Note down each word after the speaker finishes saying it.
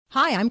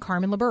Hi, I'm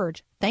Carmen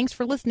LaBerge. Thanks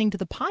for listening to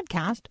the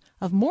podcast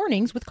of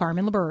Mornings with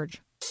Carmen LaBerge.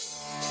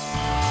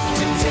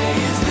 Today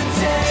is the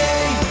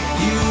day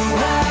you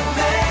have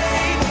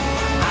made.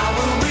 I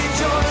will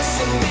rejoice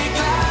and be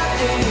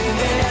glad in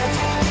it.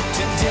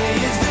 Today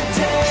is the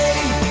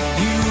day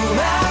you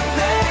have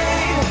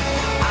made.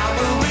 I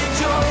will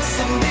rejoice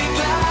and be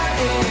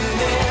glad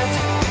in it.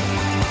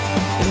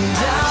 And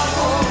I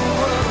won't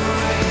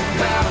worry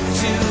about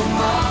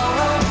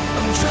tomorrow.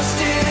 I'm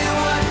trusting in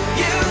what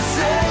you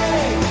say.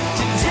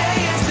 Today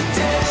is the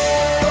day.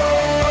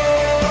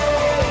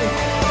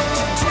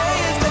 Today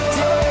is the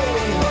day.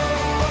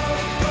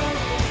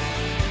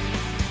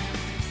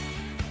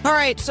 All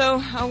right, so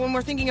when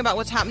we're thinking about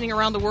what's happening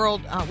around the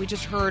world, we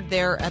just heard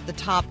there at the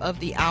top of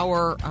the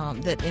hour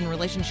that in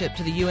relationship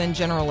to the UN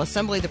General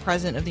Assembly, the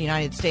President of the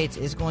United States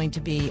is going to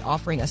be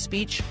offering a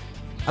speech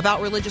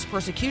about religious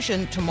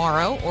persecution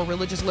tomorrow, or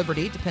religious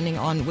liberty, depending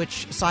on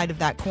which side of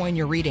that coin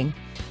you're reading.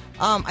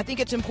 I think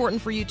it's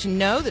important for you to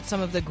know that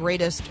some of the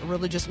greatest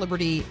religious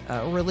liberty,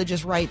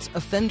 religious rights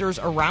offenders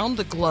around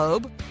the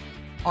globe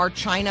are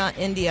China,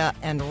 India,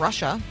 and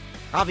Russia.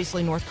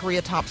 Obviously, North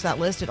Korea tops that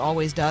list. It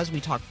always does.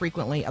 We talk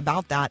frequently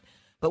about that.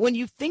 But when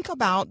you think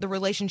about the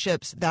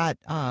relationships that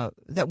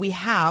we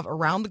have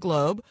around the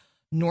globe,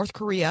 North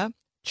Korea,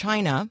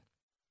 China,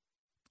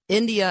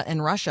 India,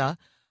 and Russia,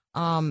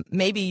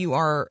 maybe you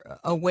are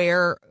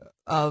aware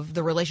of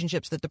the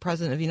relationships that the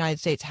President of the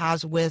United States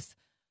has with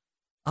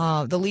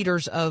the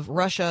leaders of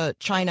Russia,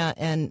 China,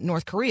 and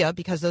North Korea,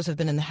 because those have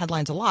been in the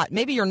headlines a lot.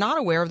 Maybe you're not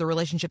aware of the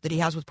relationship that he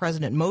has with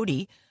President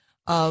Modi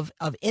of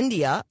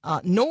India,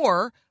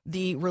 nor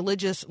the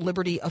religious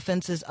liberty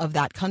offenses of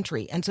that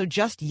country. And so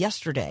just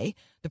yesterday,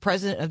 the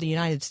President of the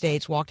United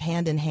States walked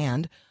hand in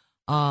hand,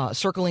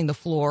 circling the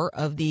floor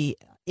of the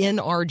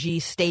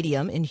NRG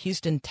Stadium in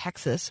Houston,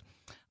 Texas,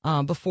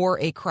 before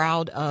a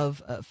crowd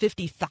of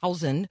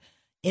 50,000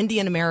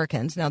 Indian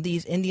Americans. Now,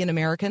 these Indian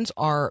Americans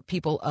are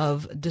people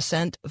of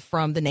descent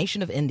from the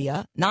nation of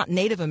India, not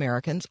Native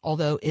Americans,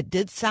 although it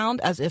did sound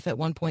as if at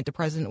one point the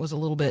president was a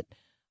little bit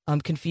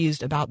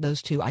confused about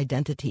those two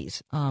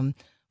identities.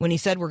 When he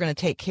said we're going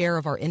to take care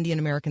of our Indian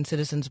American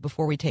citizens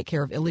before we take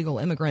care of illegal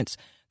immigrants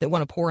that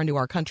want to pour into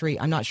our country,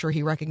 I'm not sure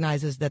he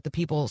recognizes that the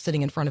people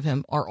sitting in front of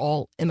him are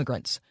all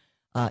immigrants.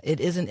 It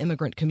is an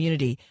immigrant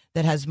community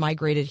that has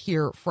migrated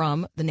here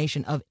from the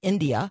nation of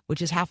India,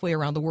 which is halfway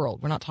around the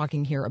world. We're not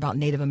talking here about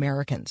Native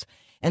Americans.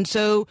 And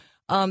so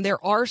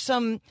there are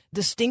some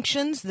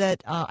distinctions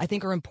that I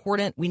think are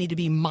important. We need to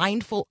be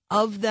mindful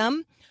of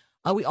them.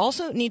 We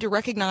also need to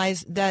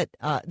recognize that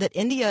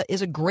India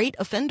is a great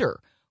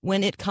offender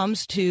when it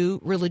comes to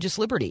religious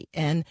liberty.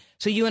 And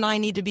so you and I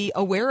need to be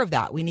aware of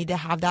that. We need to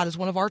have that as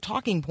one of our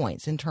talking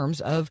points in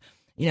terms of,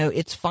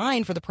 it's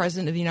fine for the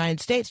President of the United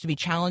States to be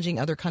challenging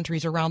other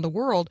countries around the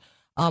world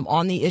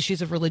on the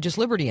issues of religious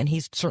liberty. And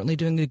he's certainly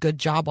doing a good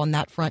job on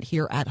that front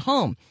here at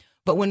home.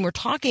 But when we're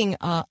talking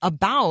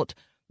about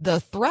the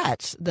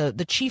threats,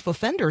 the chief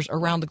offenders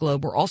around the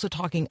globe, we're also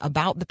talking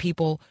about the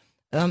people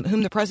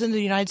whom the President of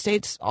the United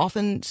States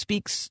often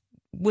speaks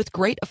with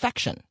great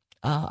affection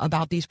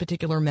about these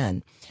particular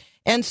men.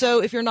 And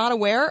so if you're not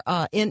aware,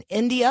 in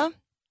India,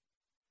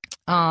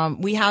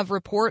 we have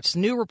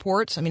new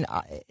reports. I mean,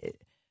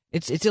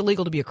 it's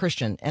illegal to be a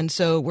Christian. And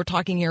so we're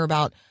talking here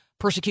about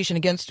persecution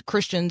against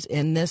Christians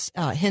in this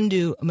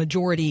Hindu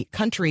majority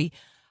country,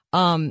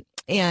 and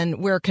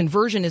where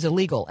conversion is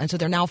illegal. And so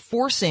they're now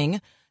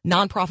forcing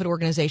nonprofit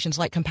organizations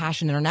like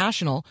Compassion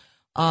International,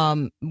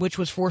 which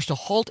was forced to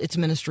halt its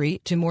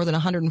ministry to more than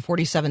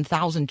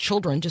 147,000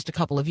 children just a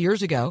couple of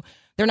years ago.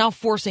 They're now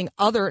forcing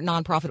other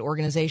nonprofit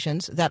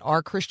organizations that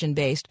are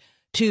Christian-based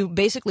to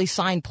basically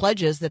sign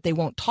pledges that they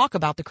won't talk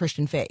about the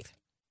Christian faith.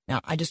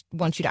 Now, I just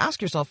want you to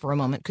ask yourself for a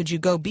moment, could you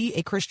go be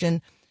a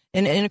Christian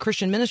in a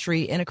Christian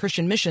ministry, in a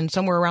Christian mission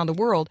somewhere around the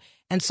world,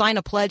 and sign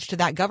a pledge to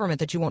that government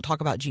that you won't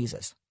talk about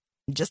Jesus?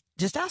 Just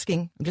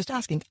asking. I'm just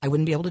asking. I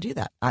wouldn't be able to do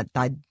that.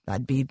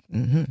 That'd be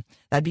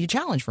a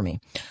challenge for me.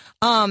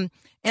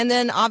 And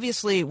then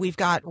obviously we've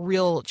got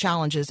real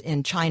challenges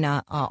in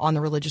China on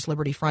the religious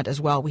liberty front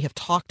as well. We have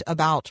talked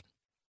about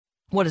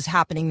what is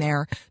happening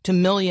there to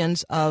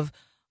millions of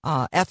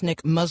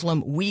ethnic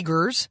Muslim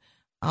Uyghurs.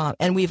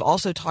 And we've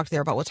also talked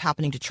there about what's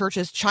happening to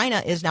churches.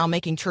 China is now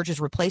making churches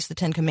replace the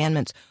Ten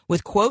Commandments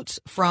with quotes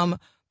from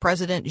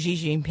President Xi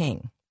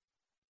Jinping.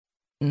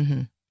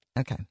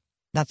 Okay.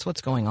 That's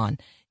what's going on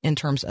in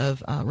terms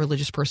of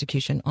religious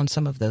persecution on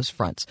some of those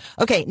fronts.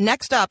 Okay,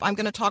 next up, I'm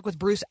going to talk with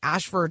Bruce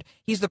Ashford.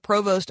 He's the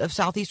provost of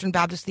Southeastern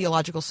Baptist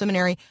Theological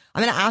Seminary.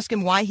 I'm going to ask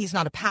him why he's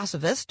not a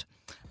pacifist.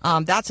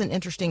 That's an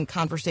interesting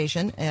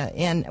conversation.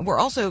 And we're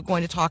also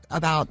going to talk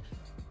about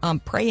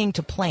praying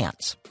to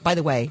plants. By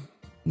the way,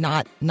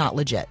 not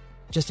legit,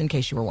 just in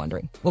case you were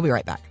wondering. We'll be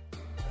right back.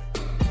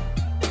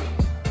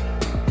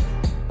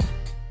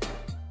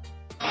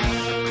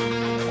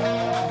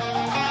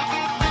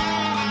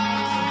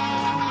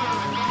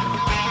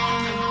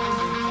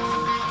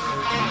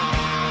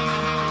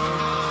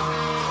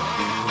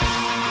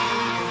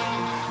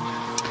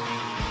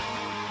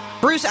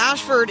 Bruce Bruce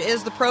Ashford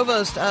is the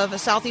provost of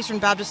Southeastern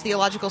Baptist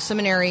Theological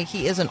Seminary.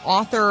 He is an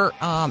author,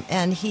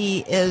 and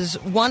he is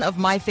one of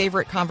my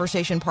favorite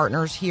conversation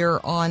partners here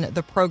on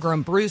the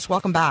program. Bruce,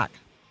 welcome back.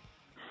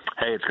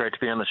 Hey, it's great to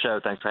be on the show.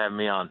 Thanks for having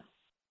me on.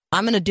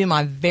 I'm going to do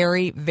my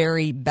very,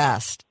 very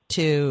best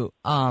to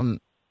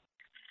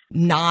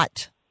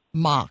not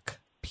mock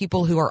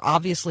people who are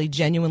obviously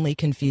genuinely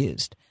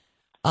confused.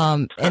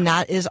 And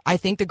that is, I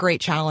think, the great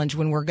challenge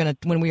when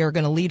we are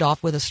going to lead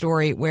off with a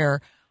story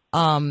where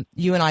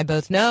you and I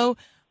both know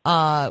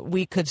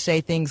we could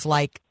say things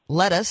like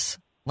lettuce,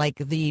 like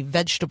the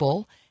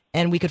vegetable,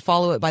 and we could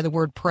follow it by the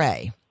word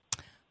pray.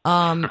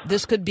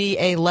 This could be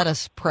a let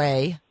us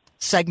pray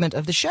segment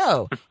of the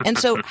show. And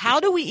so how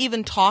do we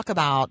even talk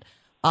about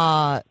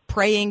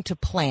praying to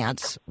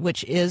plants,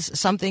 which is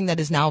something that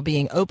is now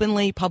being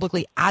openly,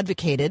 publicly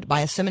advocated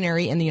by a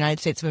seminary in the United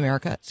States of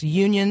America? It's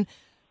Union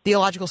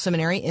Theological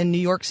Seminary in New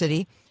York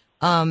City,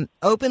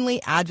 openly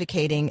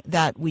advocating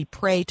that we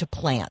pray to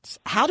plants.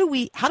 How do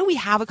we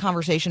have a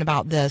conversation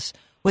about this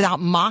without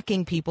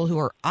mocking people who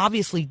are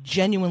obviously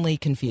genuinely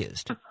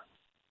confused?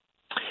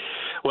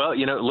 Well,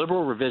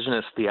 liberal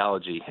revisionist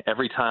theology,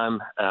 every time,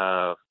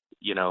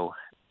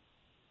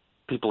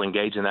 people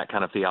engage in that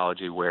kind of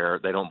theology where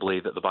they don't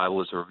believe that the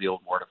Bible is a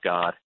revealed word of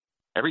God,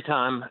 every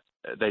time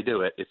they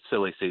do it, it's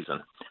silly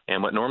season.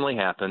 And what normally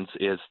happens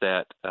is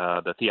that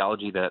the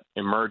theology that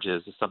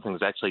emerges is something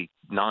that's actually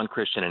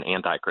non-Christian and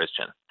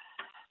anti-Christian.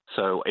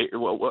 So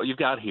what you've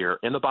got here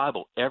in the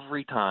Bible,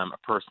 every time a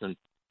person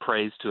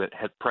prays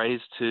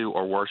to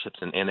or worships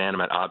an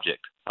inanimate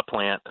object, a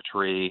plant, a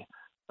tree,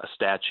 a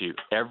statue,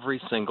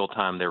 every single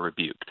time they're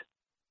rebuked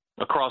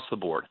across the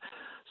board.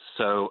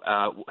 So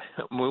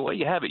what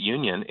you have at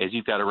Union is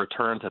you've got a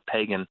return to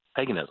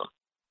paganism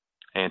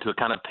and to a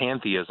kind of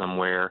pantheism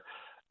where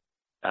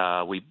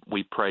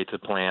we pray to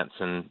plants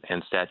and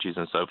statues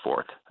and so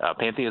forth.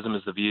 Pantheism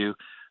is the view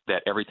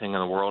that everything in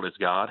the world is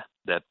God,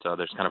 that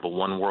there's kind of a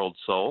one-world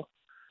soul.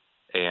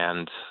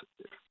 And,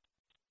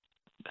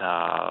 there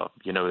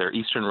are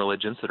Eastern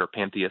religions that are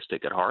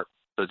pantheistic at heart.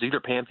 So it's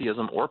either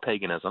pantheism or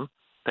paganism.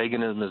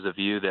 Paganism is a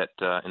view that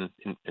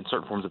in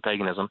certain forms of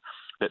paganism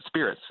that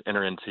spirits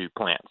enter into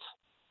plants.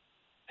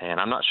 And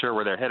I'm not sure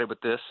where they're headed with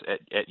this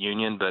at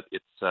Union, but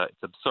it's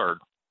absurd.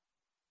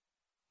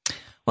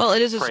 Well,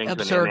 it is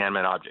absurd. An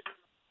inanimate object.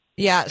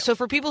 Yeah, so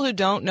for people who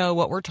don't know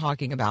what we're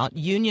talking about,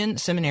 Union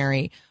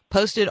Seminary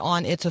posted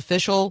on its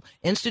official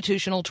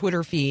institutional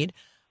Twitter feed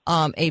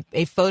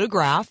a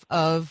photograph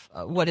of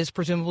what is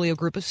presumably a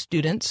group of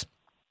students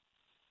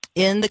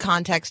in the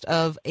context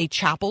of a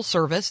chapel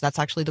service. That's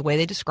actually the way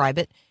they describe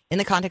it. In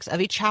the context of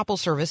a chapel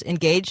service,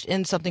 engaged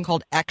in something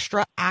called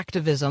extra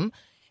activism,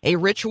 a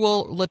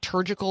ritual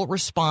liturgical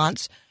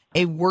response,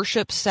 a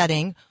worship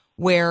setting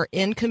where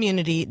in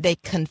community they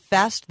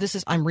confessed,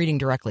 I'm reading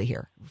directly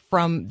here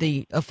from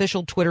the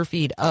official Twitter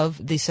feed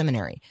of the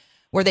seminary,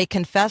 where they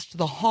confessed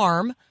the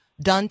harm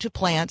done to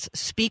plants,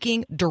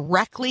 speaking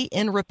directly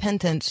in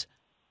repentance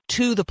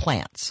to the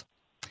plants.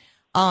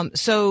 I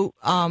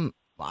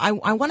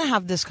want to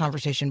have this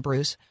conversation,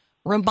 Bruce.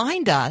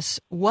 Remind us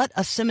what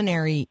a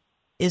seminary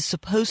is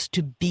supposed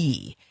to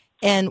be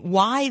and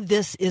why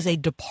this is a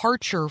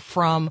departure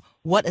from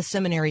what a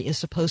seminary is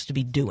supposed to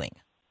be doing.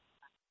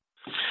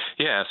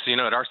 Yes,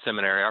 at our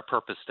seminary, our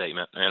purpose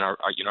statement and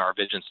our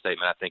vision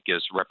statement, I think,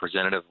 is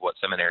representative of what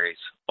seminaries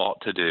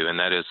ought to do, and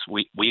that is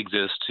we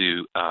exist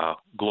to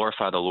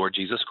glorify the Lord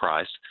Jesus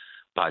Christ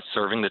by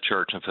serving the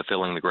church and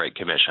fulfilling the Great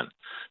Commission.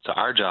 So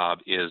our job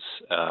is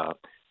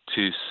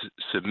to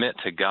submit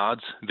to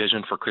God's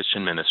vision for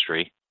Christian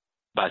ministry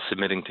by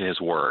submitting to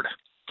His Word.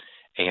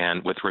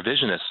 And with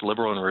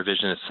liberal and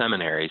revisionist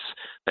seminaries,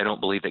 they don't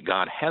believe that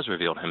God has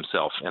revealed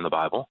Himself in the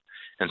Bible.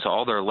 And so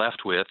all they're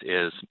left with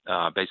is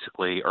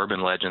basically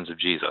urban legends of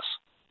Jesus,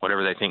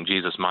 whatever they think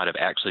Jesus might have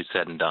actually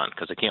said and done,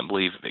 because they can't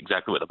believe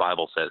exactly what the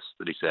Bible says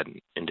that He said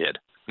and did.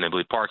 And they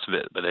believe parts of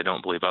it, but they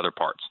don't believe other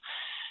parts.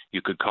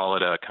 You could call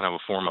it a kind of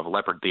a form of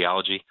leopard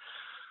theology,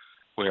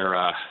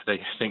 where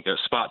they think that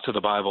spots of the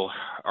Bible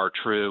are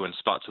true and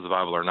spots of the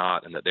Bible are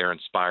not, and that they're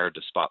inspired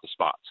to spot the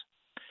spots.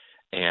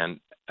 And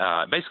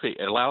basically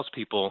it allows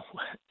people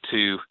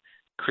to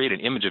create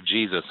an image of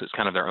Jesus that's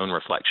kind of their own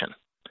reflection.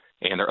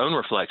 And their own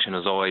reflection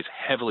is always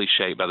heavily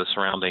shaped by the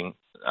surrounding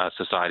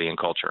society and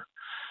culture.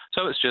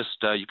 So it's just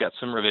you've got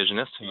some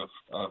revisionists who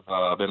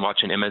have been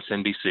watching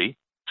MSNBC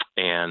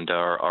and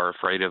are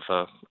afraid of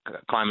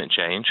climate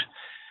change,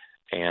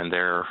 and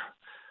they're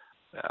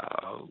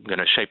going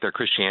to shape their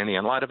Christianity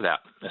in light of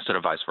that instead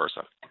of vice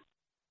versa.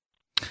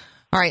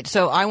 All right,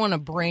 so I want to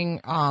bring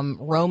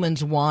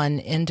Romans 1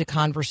 into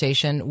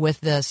conversation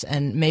with this,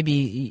 and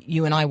maybe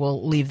you and I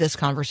will leave this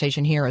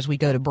conversation here as we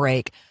go to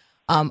break.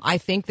 I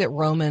think that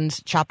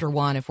Romans chapter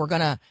 1, if we're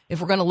gonna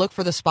look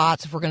for the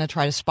spots, if we're gonna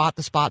try to spot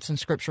the spots in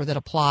Scripture that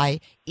apply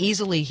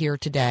easily here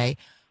today,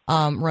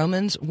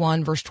 Romans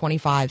 1 verse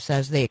 25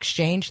 says they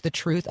exchanged the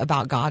truth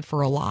about God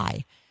for a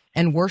lie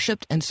and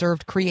worshipped and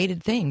served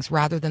created things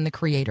rather than the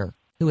Creator,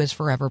 who is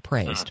forever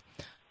praised.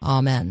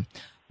 Amen.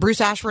 Bruce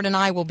Ashford and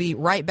I will be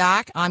right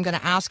back. I'm going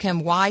to ask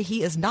him why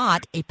he is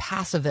not a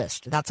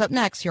pacifist. That's up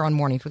next here on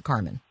Mornings with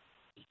Carmen.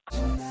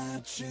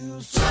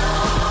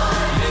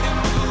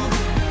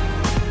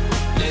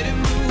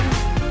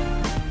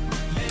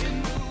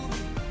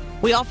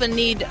 We often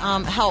need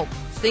help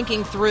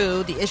thinking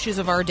through the issues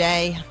of our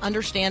day,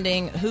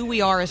 understanding who we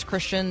are as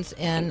Christians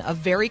in a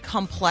very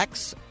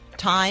complex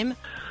time,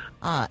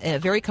 a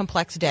very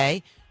complex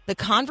day. The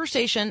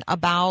conversation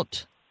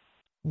about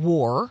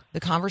war, the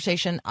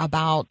conversation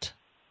about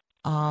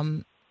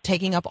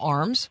taking up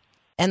arms,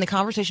 and the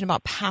conversation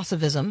about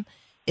pacifism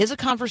is a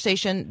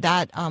conversation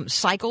that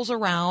cycles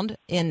around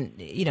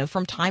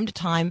from time to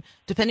time,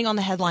 depending on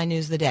the headline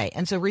news of the day.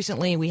 And so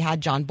recently we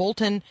had John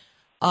Bolton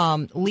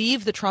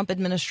leave the Trump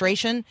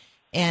administration,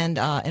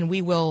 and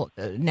we will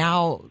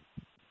now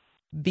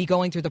be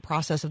going through the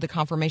process of the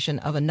confirmation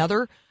of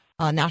another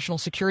national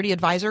security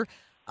advisor.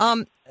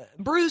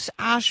 Bruce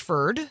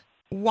Ashford,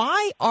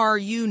 why are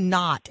you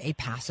not a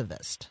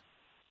pacifist?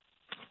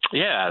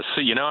 Yeah,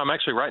 so, I'm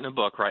actually writing a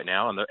book right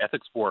now on the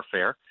ethics of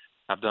warfare.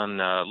 I've done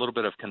a little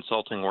bit of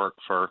consulting work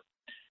for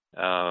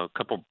a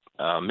couple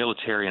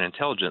military and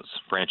intelligence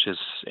branches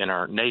in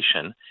our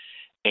nation.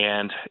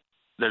 And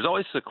there's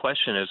always the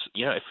question is,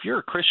 if you're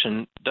a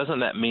Christian, doesn't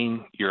that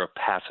mean you're a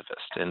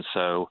pacifist? And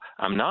so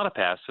I'm not a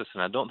pacifist,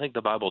 and I don't think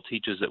the Bible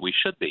teaches that we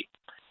should be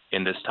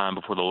in this time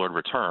before the Lord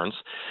returns.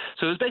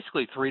 So there's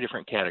basically three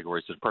different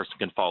categories that a person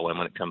can fall in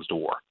when it comes to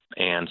war.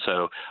 And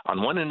so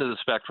on one end of the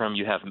spectrum,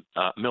 you have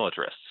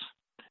militarists.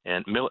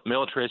 And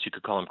militarists, you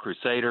could call them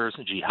crusaders,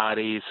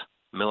 jihadis,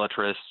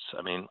 militarists,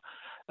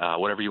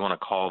 whatever you want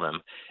to call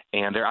them.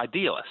 And they're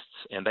idealists,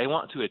 and they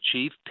want to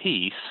achieve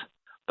peace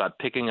by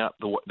picking up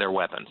their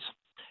weapons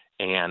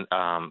and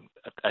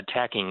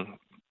attacking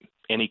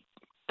any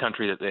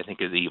country that they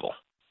think is evil,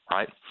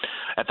 right?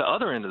 At the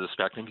other end of the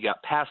spectrum, you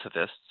got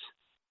pacifists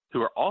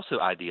who are also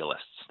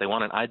idealists. They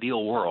want an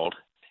ideal world,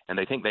 and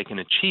they think they can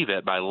achieve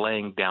it by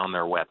laying down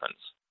their weapons.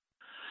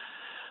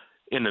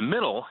 In the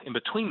middle, in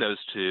between those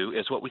two,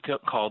 is what we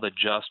could call the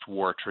just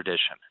war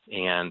tradition.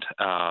 And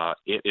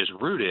it is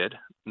rooted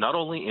not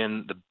only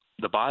in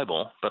the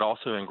Bible, but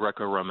also in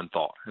Greco-Roman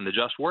thought. And the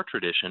just war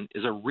tradition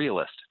is a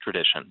realist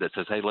tradition that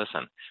says, hey,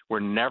 listen,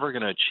 we're never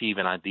going to achieve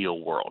an ideal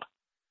world.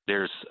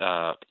 There's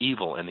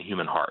evil in the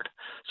human heart.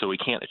 So we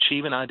can't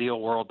achieve an ideal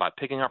world by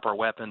picking up our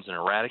weapons and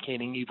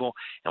eradicating evil,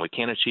 and we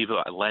can't achieve it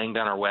by laying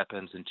down our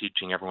weapons and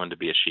teaching everyone to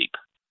be a sheep.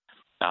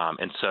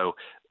 And so,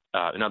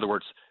 in other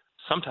words,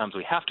 sometimes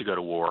we have to go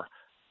to war.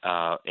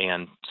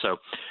 And so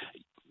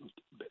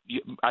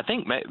I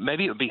think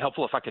maybe it would be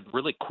helpful if I could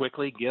really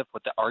quickly give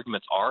what the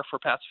arguments are for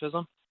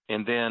pacifism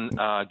and then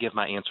give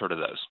my answer to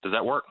those. Does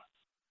that work?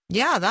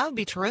 Yeah, that would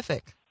be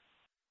terrific.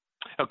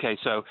 Okay,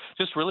 so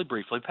just really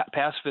briefly,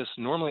 pacifists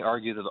normally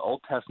argue that the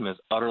Old Testament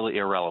is utterly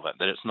irrelevant,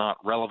 that it's not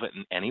relevant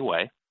in any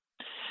way.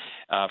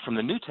 From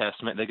the New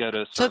Testament, they go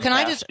to certain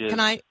passages.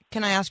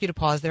 Can I ask you to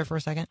pause there for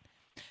a second?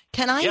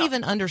 Can I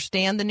even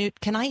understand the New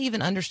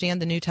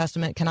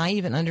Testament? Can I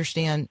even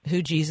understand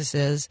who Jesus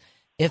is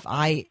if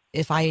I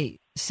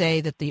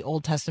say that the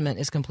Old Testament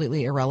is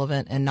completely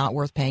irrelevant and not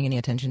worth paying any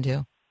attention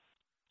to?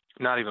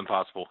 Not even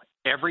possible.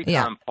 Every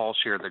time Paul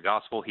shared the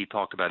gospel, he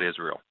talked about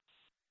Israel.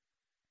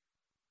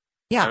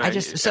 Yeah, I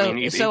just think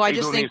he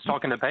was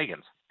talking to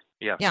pagans.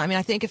 Yeah. Yeah,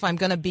 I think if I'm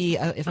going to be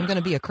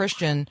a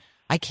Christian,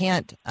 I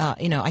can't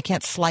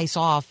slice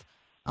off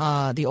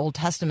the Old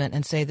Testament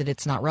and say that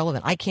it's not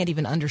relevant. I can't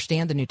even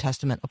understand the New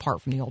Testament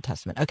apart from the Old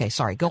Testament. Okay,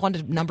 sorry. Go on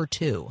to number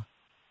 2.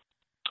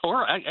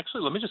 Or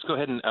actually, let me just go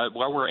ahead and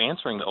while we're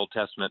answering the Old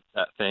Testament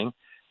thing,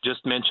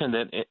 just mention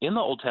that in the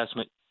Old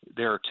Testament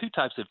there are three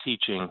types of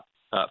teaching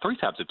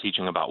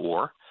about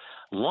war.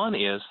 One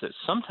is that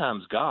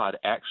sometimes God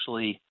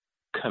actually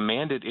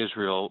commanded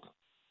Israel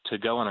to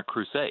go on a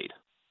crusade.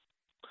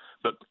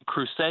 But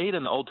crusade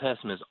in the Old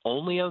Testament is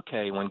only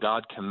okay when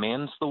God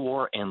commands the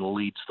war and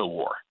leads the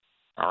war.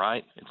 All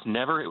right? It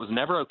was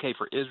never okay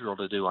for Israel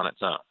to do on its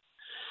own.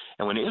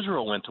 And when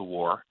Israel went to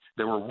war,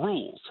 there were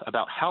rules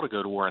about how to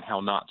go to war and how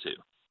not to.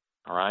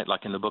 All right?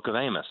 Like in the book of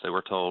Amos, they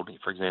were told,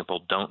 for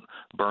example, don't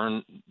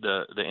burn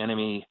the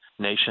enemy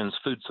nation's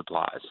food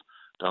supplies.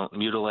 Don't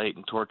mutilate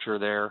and torture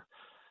their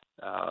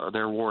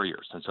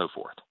warriors and so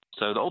forth.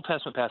 So the Old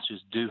Testament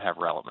passages do have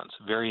relevance,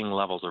 varying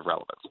levels of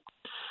relevance.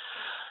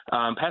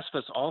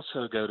 Pacifists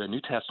also go to New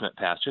Testament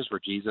passages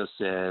where Jesus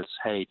says,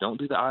 hey, don't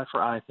do the eye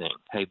for eye thing.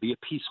 Hey, be a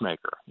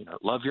peacemaker.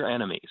 Love your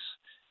enemies.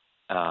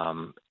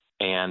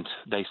 And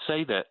they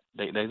say that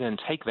they then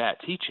take that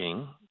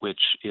teaching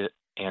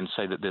and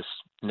say that this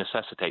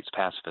necessitates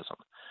pacifism.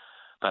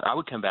 But I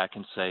would come back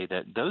and say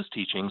that those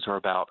teachings are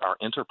about our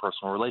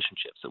interpersonal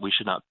relationships, that we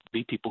should not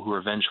be people who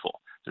are vengeful,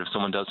 that if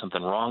someone does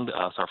something wrong to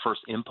us, our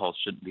first impulse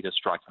shouldn't be to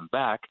strike them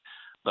back,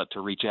 but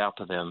to reach out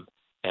to them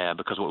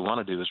because what we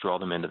want to do is draw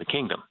them into the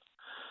kingdom.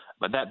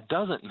 But that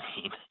doesn't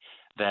mean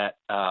that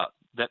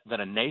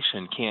a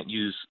nation can't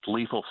use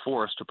lethal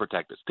force to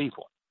protect its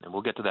people, and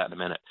we'll get to that in a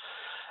minute.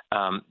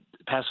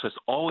 pacifists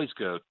always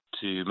go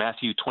to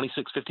Matthew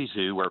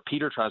 26:52, where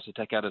Peter tries to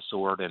take out his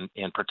sword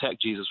and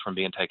protect Jesus from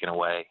being taken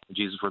away.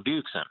 Jesus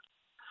rebukes him.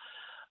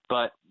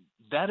 But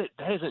that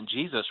isn't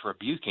Jesus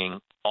rebuking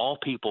all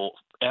people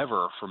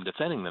ever from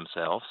defending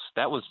themselves.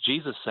 That was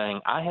Jesus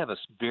saying, I have a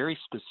very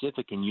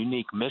specific and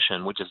unique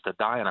mission, which is to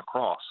die on a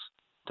cross,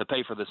 to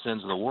pay for the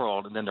sins of the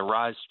world, and then to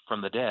rise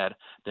from the dead,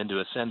 then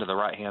to ascend to the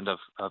right hand of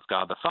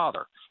God the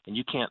Father. And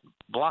you can't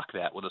block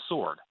that with a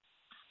sword.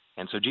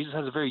 And so Jesus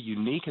has a very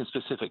unique and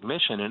specific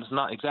mission, and it's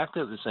not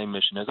exactly the same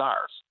mission as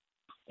ours.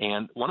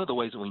 And one of the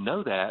ways that we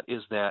know that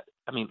is that,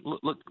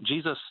 look,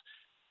 Jesus,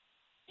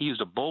 he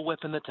used a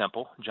bullwhip in the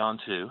temple, John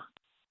 2.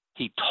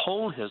 He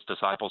told his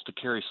disciples to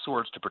carry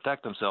swords to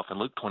protect themselves in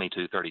Luke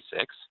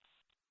 22:36.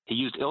 He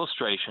used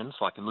illustrations,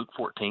 like in Luke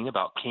 14,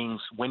 about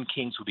kings, when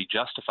kings would be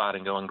justified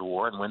in going to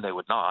war and when they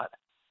would not.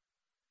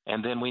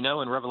 And then we know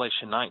in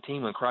Revelation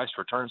 19, when Christ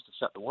returns to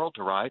set the world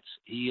to rights,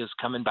 he is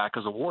coming back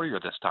as a warrior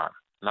this time,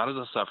 not as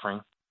a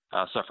suffering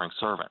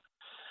servant.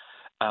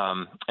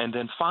 And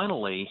then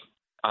finally,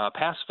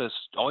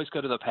 pacifists always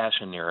go to the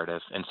passion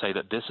narrative and say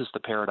that this is the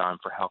paradigm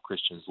for how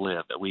Christians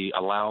live, that we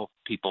allow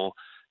people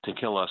to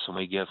kill us and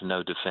we give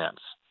no defense.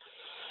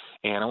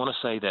 And I want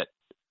to say that,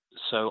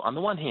 so on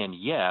the one hand,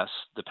 yes,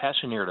 the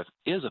passion narrative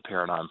is a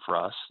paradigm for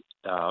us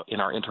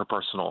in our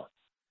interpersonal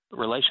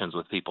relations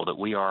with people, that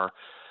we are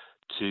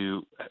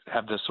to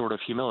have this sort of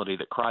humility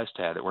that Christ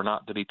had, that we're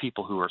not to be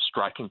people who are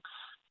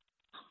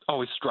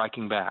always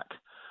striking back.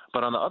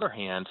 But on the other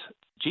hand,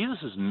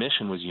 Jesus'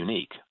 mission was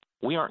unique.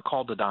 We aren't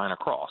called to die on a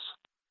cross,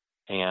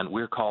 and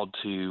we're called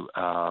to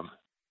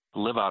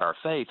live out our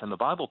faith. And the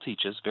Bible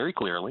teaches very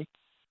clearly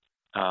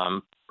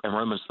in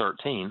Romans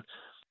 13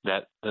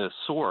 that the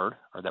sword,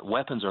 or that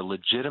weapons, are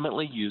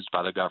legitimately used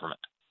by the government.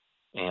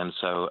 And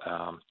so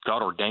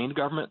God ordained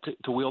government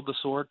to wield the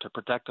sword to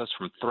protect us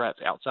from threats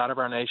outside of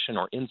our nation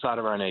or inside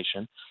of our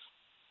nation.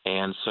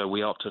 And so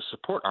we ought to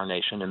support our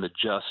nation in the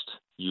just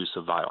use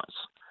of violence.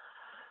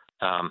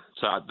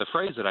 The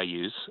phrase that I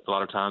use a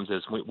lot of times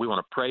is we want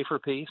to pray for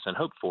peace and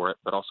hope for it,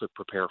 but also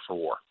prepare for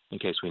war in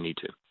case we need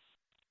to.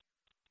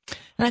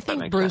 And I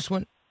think, Bruce,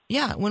 when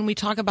we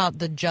talk about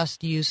the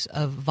just use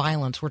of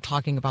violence, we're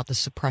talking about the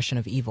suppression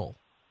of evil.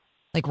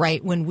 Like,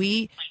 right, when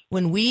we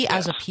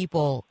as a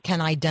people can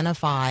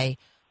identify,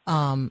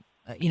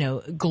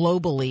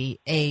 globally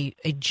a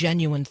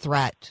genuine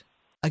threat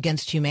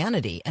against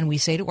humanity, and we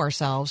say to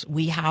ourselves,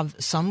 we have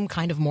some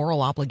kind of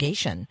moral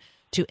obligation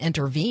to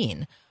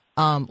intervene,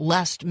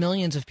 lest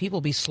millions of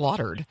people be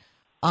slaughtered.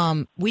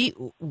 We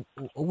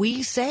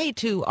say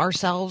to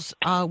ourselves,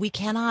 we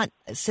cannot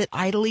sit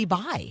idly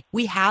by.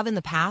 We have in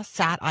the past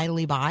sat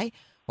idly by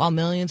while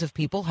millions of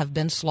people have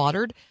been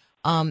slaughtered.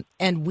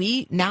 And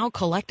we now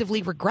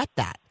collectively regret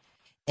that.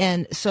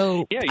 And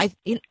so I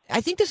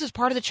think this is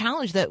part of the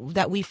challenge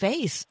that we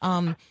face,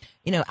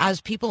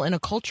 as people in a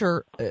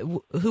culture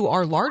who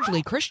are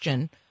largely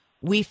Christian.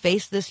 We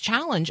face this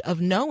challenge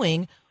of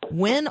knowing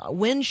when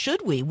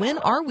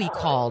are we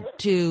called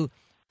to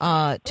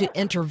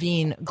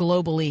intervene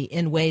globally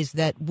in ways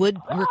that would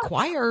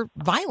require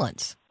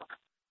violence.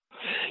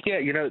 Yeah,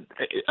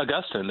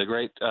 Augustine, the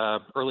great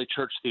early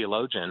church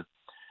theologian,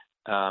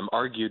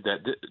 argued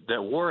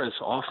that war is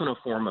often a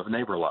form of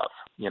neighbor love,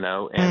 and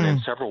in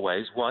several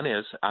ways. One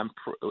is,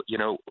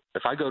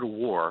 if I go to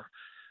war,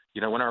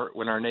 when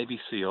our Navy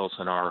SEALs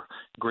and our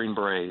Green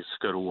Berets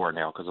go to war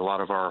now, because a lot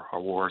of our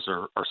wars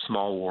are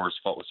small wars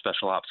fought with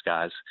special ops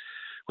guys.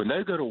 When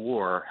they go to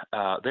war,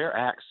 their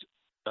acts,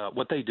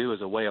 what they do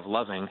is a way of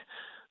loving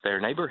their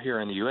neighbor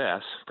here in the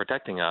U.S.,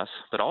 protecting us,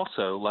 but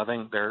also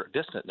loving their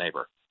distant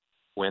neighbor.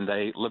 When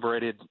they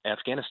liberated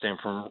Afghanistan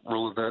from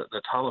rule of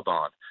the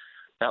Taliban,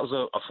 that was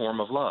a form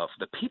of love.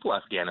 The people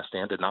of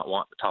Afghanistan did not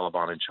want the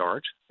Taliban in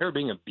charge. They were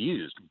being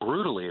abused,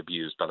 brutally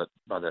abused by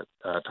the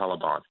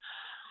Taliban.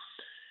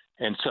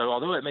 And so,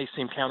 although it may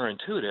seem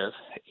counterintuitive,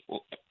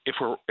 if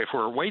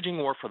we're waging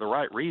war for the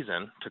right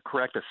reason to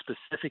correct a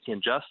specific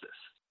injustice,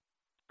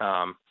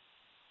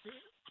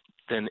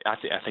 then I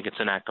think it's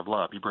an act of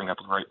love. You bring up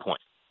a great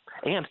point.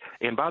 And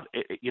I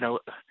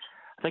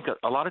think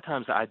a lot of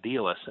times the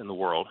idealists in the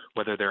world,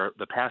 whether they're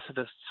the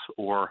pacifists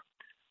or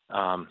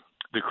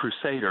the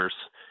crusaders,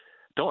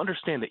 don't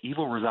understand that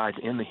evil resides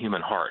in the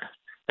human heart.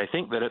 They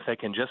think that if they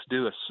can just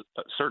do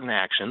certain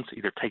actions,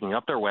 either taking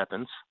up their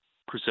weapons,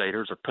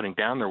 crusaders, or putting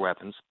down their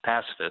weapons,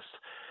 pacifists,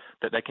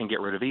 that they can get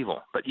rid of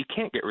evil. But you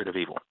can't get rid of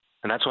evil.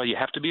 And that's why you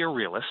have to be a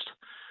realist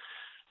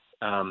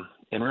and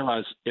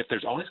realize if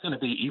there's always going to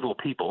be evil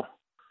people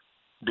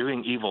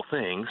doing evil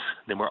things,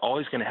 then we're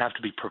always going to have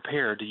to be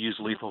prepared to use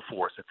lethal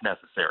force if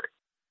necessary.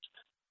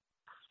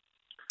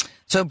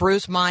 So,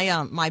 Bruce,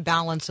 my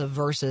balance of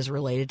verses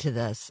related to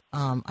this,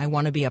 I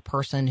want to be a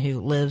person who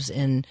lives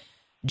in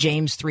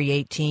James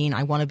 3:18.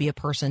 I want to be a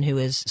person who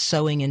is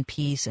sowing in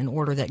peace in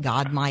order that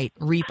God might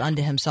reap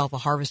unto himself a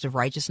harvest of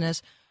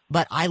righteousness.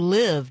 But I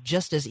live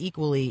just as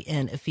equally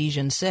in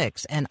Ephesians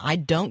 6, and I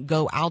don't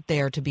go out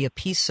there to be a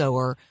peace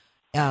sower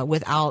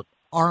without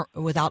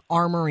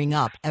armoring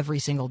up every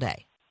single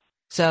day.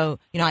 So,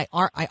 I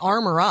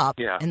armor up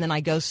Yeah. and then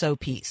I go sow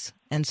peace.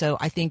 And so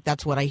I think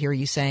that's what I hear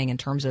you saying in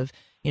terms of,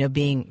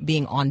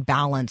 being on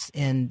balance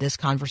in this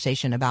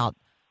conversation about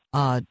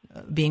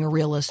being a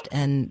realist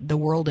and the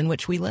world in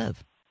which we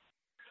live.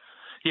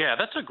 Yeah,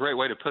 that's a great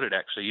way to put it,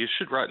 actually. You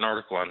should write an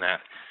article on that.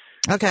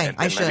 Okay, And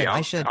I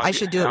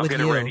should do it with you. I'll get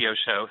a radio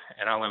show,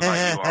 and I'll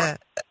invite you on.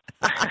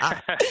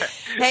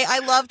 Hey, I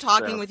love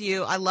talking So- with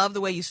you. I love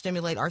the way you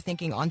stimulate our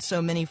thinking on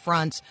so many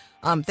fronts.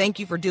 Thank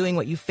you for doing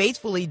what you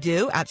faithfully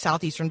do at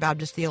Southeastern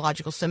Baptist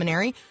Theological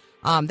Seminary.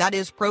 That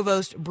is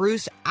Provost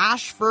Bruce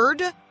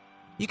Ashford.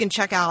 You can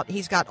check out,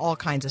 he's got all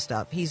kinds of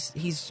stuff.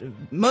 He's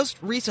most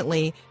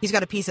recently, he's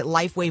got a piece at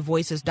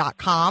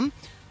lifewayvoices.com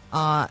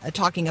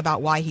talking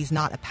about why he's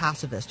not a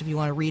pacifist, if you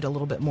want to read a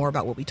little bit more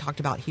about what we talked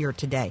about here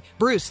today.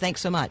 Bruce,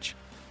 thanks so much.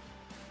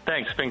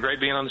 Thanks. It's been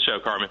great being on the show,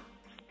 Carmen.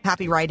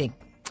 Happy writing.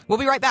 We'll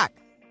be right back.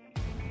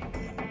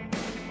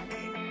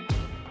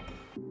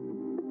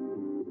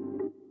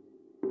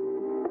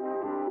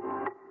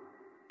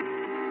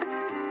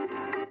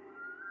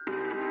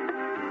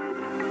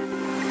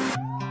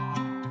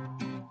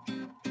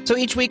 So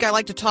each week I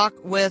like to talk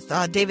with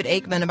David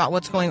Aikman about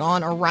what's going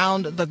on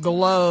around the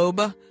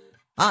globe.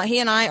 He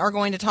and I are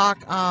going to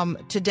talk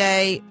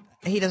today.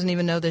 He doesn't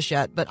even know this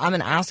yet, but I'm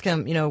going to ask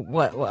him,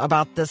 what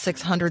about the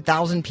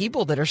 600,000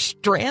 people that are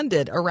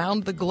stranded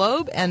around the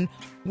globe and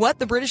what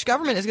the British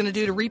government is going to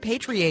do to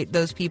repatriate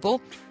those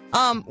people.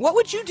 What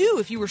would you do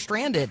if you were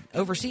stranded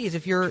overseas,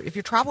 if your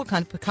travel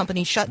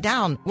company shut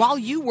down while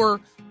you were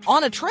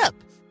on a trip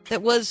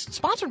that was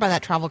sponsored by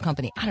that travel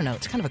company? I don't know.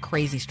 It's kind of a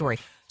crazy story.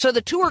 So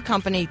the tour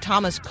company,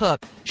 Thomas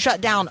Cook,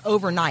 shut down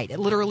overnight. It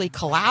literally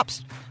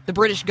collapsed. The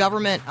British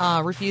government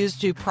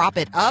refused to prop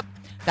it up.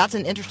 That's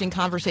an interesting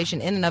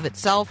conversation in and of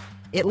itself.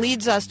 It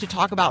leads us to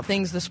talk about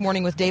things this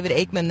morning with David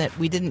Aikman that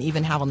we didn't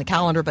even have on the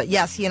calendar. But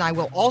yes, he and I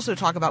will also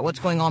talk about what's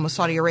going on with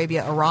Saudi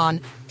Arabia,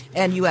 Iran,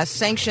 and U.S.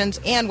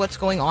 sanctions, and what's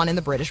going on in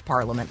the British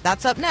Parliament.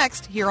 That's up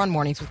next here on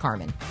Mornings with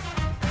Carmen.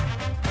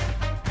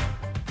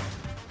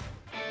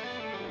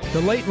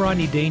 The late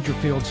Rodney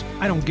Dangerfield's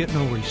 "I don't get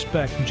no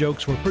respect"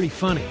 jokes were pretty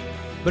funny,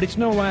 but it's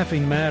no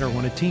laughing matter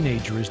when a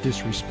teenager is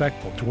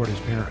disrespectful toward his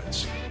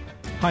parents.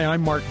 Hi,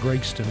 I'm Mark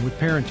Gregston with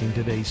Parenting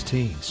Today's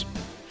Teens.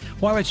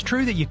 While it's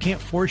true that you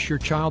can't force your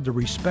child to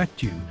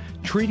respect you,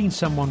 treating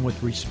someone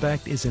with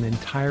respect is an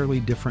entirely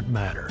different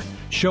matter.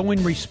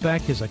 Showing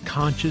respect is a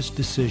conscious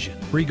decision,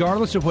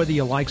 regardless of whether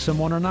you like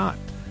someone or not.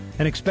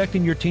 And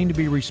expecting your teen to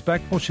be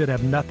respectful should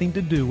have nothing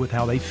to do with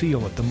how they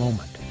feel at the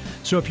moment.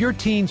 So if your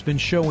teen's been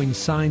showing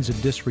signs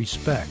of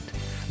disrespect,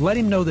 let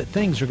him know that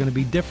things are going to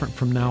be different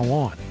from now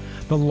on.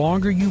 The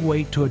longer you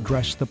wait to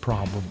address the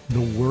problem, the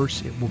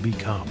worse it will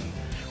become.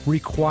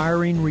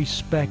 Requiring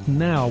respect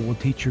now will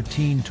teach your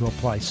teen to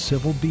apply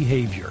civil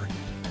behavior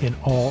in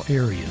all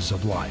areas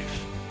of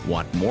life.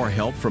 Want more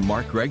help from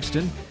Mark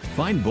Gregston?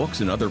 Find books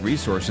and other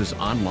resources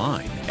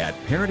online at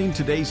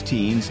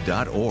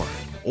parentingtodaysteens.org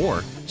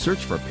or search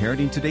for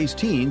Parenting Today's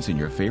Teens in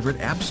your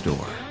favorite app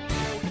store.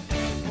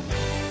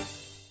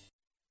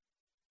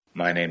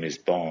 My name is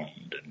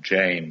Bond,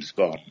 James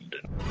Bond.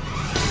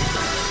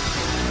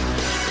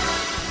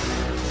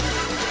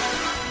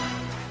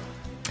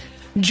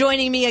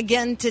 Joining me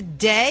again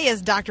today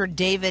is Dr.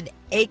 David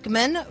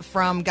Aikman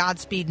from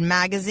Godspeed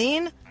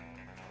Magazine.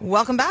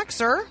 Welcome back,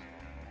 sir.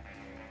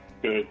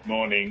 Good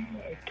morning,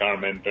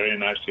 Carmen. Very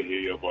nice to hear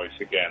your voice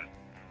again.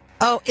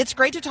 Oh, it's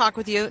great to talk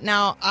with you.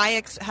 Now,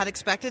 I had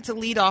expected to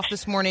lead off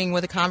this morning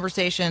with a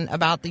conversation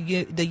about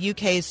the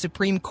UK's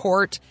Supreme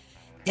Court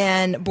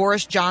and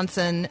Boris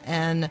Johnson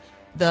and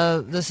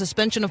the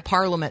suspension of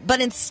Parliament.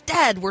 But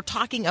instead, we're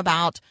talking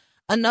about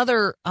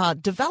another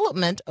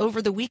development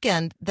over the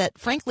weekend that,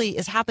 frankly,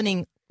 is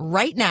happening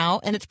right now,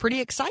 and it's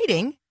pretty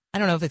exciting. I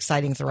don't know if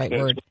exciting is the right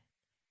word.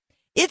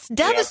 It's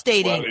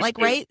devastating,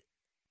 right?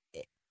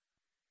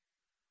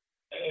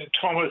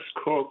 Thomas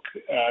Cook,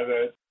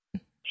 the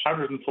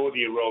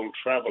 140-year-old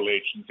travel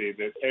agency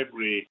that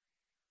every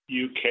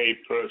UK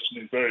person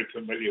is very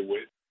familiar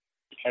with,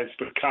 has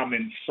become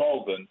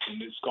insolvent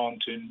and has gone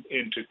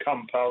into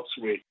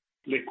compulsory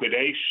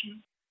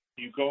liquidation.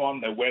 You go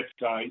on their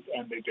website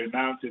and they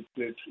denounce it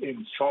as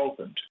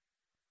insolvent.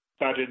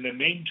 But in the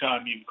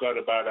meantime, you've got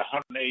about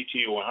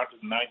 180 or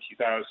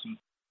 190,000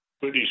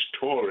 British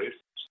tourists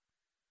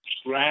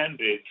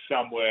stranded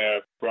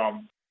somewhere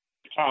from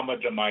Palma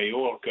de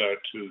Mallorca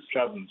to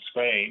southern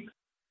Spain.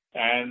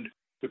 And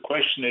the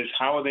question is,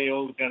 how are they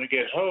all going to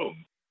get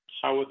home?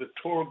 How are the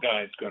tour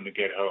guides going to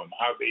get home?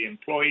 How are the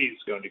employees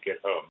going to get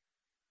home?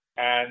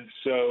 And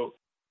so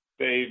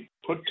they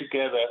put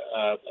together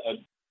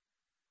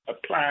a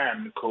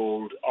plan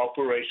called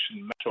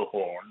Operation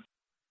Matterhorn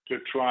to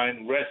try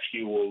and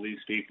rescue all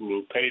these people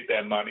who paid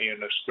their money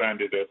and are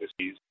stranded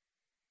overseas.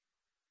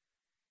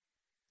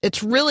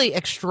 It's really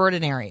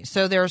extraordinary.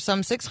 So there are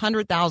some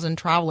 600,000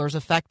 travelers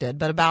affected,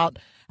 but about,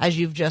 as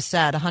you've just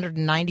said,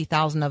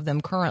 190,000 of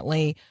them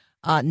currently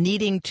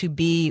needing to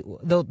be,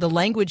 the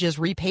language is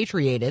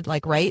repatriated,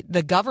 right?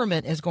 The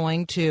government is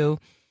going to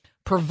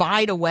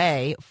provide a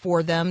way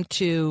for them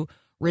to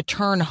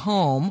return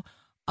home.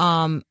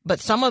 But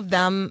some of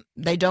them,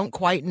 they don't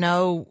quite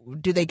know,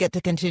 do they get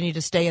to continue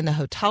to stay in the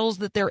hotels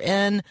that they're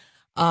in?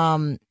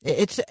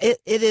 It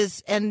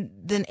is, and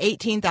then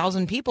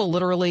 18,000 people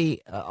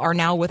literally are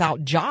now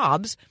without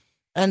jobs.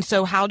 And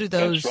so how do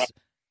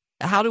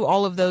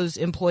all of those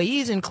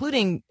employees,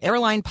 including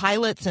airline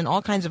pilots and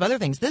all kinds of other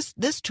things,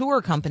 this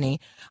tour company,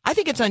 I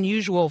think it's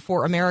unusual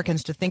for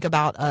Americans to think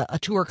about a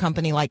tour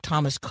company like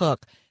Thomas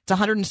Cook. It's a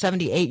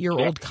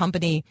 178-year-old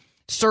company,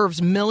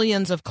 serves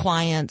millions of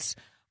clients.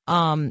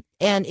 And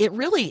it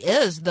really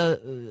is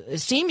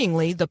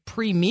seemingly the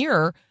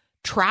premier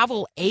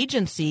travel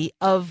agency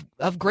of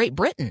Great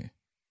Britain.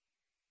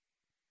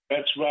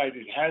 That's right.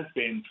 It has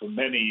been for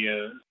many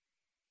years,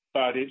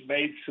 but it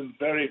made some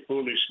very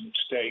foolish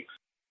mistakes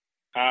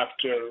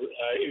after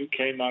it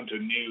came under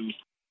new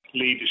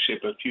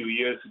leadership a few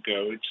years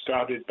ago. It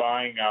started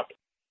buying up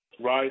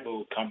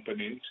rival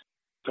companies,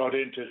 got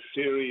into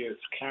serious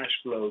cash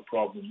flow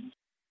problems,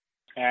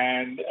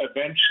 and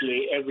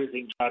eventually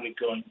everything started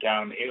going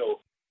downhill,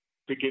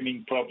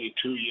 beginning probably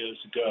 2 years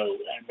ago,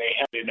 and they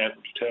have been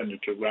able to turn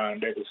it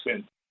around ever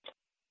since.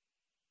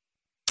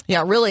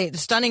 Yeah, really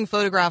stunning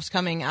photographs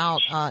coming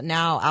out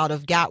now out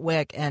of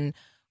Gatwick and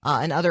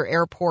other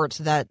airports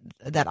that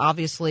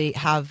obviously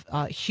have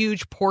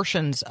huge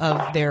portions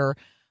of their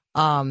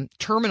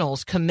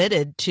terminals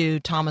committed to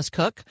Thomas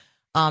Cook.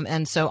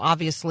 And so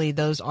obviously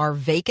those are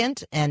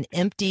vacant and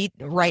empty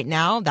right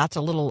now.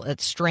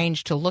 It's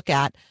strange to look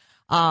at.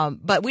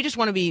 But we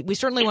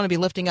certainly want to be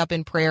lifting up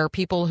in prayer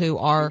people who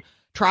are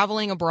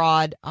traveling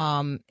abroad,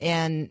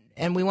 and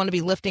we want to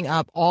be lifting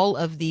up all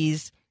of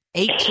these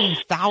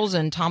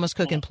 18,000 Thomas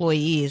Cook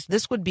employees.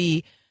 This would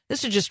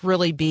just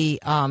really be,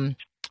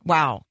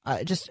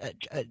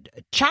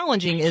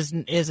 challenging is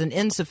an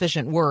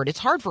insufficient word. It's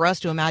hard for us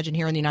to imagine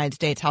here in the United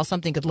States how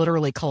something could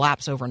literally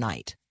collapse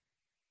overnight.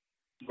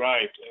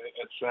 Right,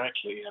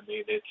 exactly. I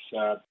mean,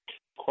 it's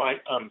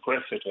quite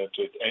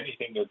unprecedented.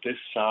 Anything of this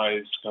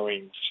size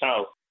going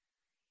south,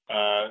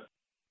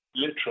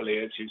 literally,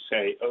 as you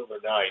say,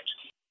 overnight.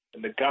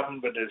 And the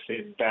government has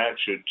been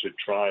badgered to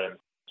try and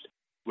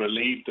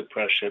relieve the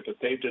pressure, but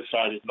they've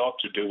decided not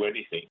to do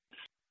anything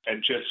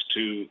and just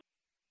to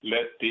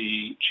let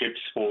the chips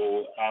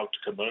fall out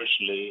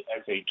commercially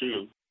as they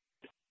do,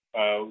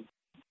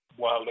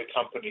 while the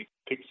company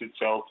picks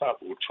itself up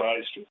or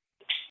tries to.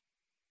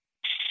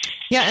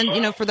 Yeah,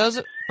 and for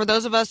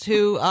those of us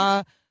who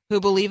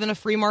believe in a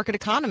free market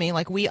economy,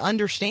 like we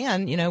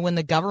understand, when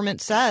the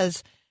government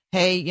says,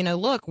 "Hey,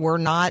 look, we're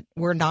not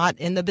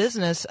in the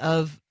business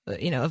of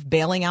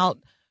bailing out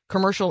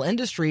commercial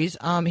industries."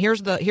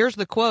 Here's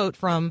the quote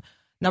from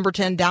number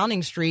 10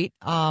 Downing Street.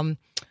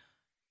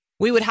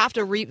 We would have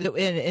to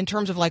in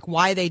terms of like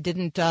why they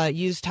didn't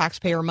use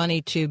taxpayer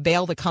money to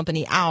bail the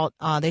company out.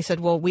 They said,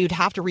 well, we would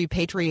have to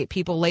repatriate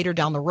people later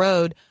down the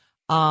road,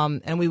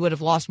 and we would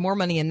have lost more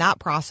money in that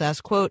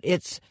process. Quote,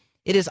 it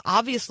is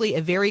obviously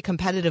a very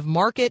competitive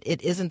market.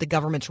 It isn't the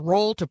government's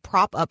role to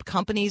prop up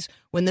companies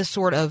when this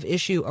sort of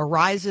issue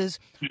arises.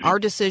 Our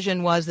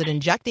decision was that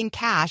injecting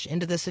cash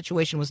into this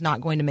situation was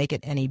not going to make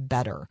it any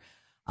better.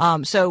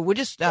 So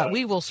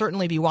we will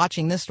certainly be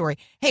watching this story.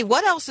 Hey,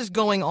 what else is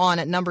going on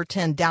at number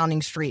 10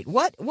 Downing Street?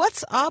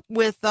 What's up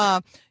with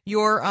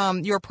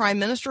your Prime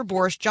Minister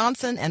Boris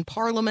Johnson and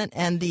Parliament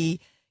and the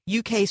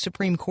UK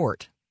Supreme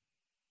Court?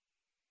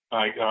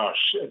 My gosh,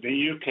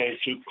 the UK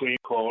Supreme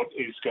Court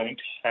is going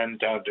to hand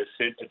down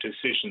a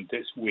decision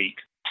this week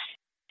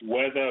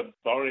whether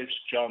Boris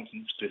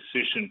Johnson's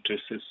decision to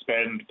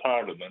suspend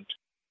Parliament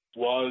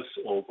was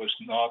or was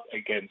not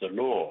against the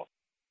law.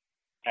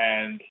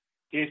 And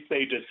if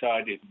they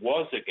decide it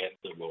was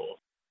against the law,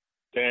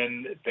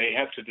 then they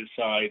have to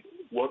decide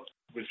what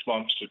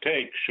response to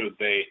take. Should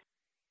they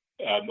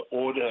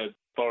order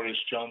Boris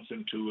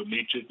Johnson to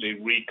immediately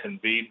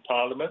reconvene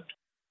Parliament?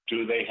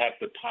 Do they have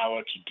the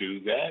power to do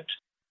that?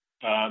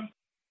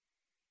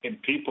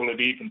 And people have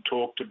even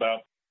talked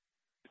about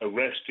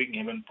arresting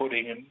him and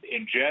putting him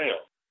in jail.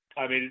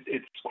 I mean,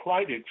 it's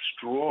quite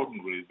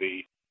extraordinary,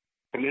 the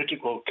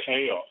political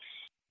chaos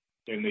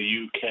in the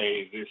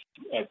UK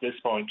at this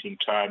point in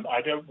time.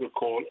 I don't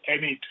recall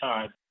any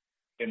time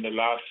in the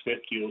last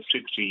 50 or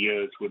 60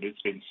 years when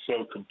it's been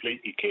so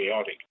completely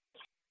chaotic.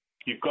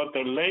 You've got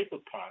the Labour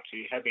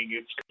Party having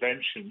its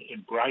convention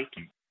in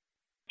Brighton,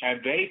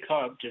 and they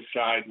can't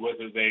decide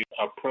whether they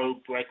are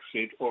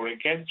pro-Brexit or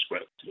against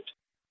Brexit.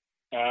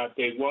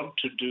 They want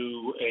to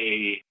do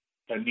a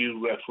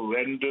new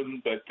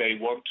referendum, but they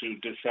want to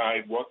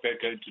decide what they're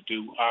going to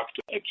do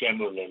after a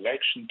general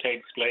election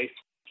takes place.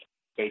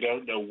 They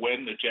don't know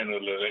when the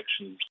general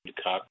election is going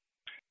to come.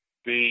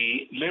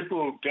 The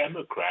Liberal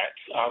Democrats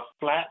are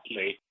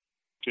flatly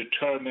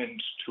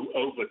determined to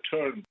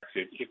overturn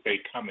Brexit if they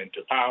come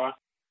into power,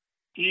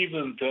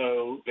 even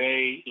though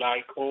they,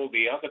 like all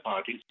the other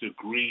parties,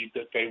 agreed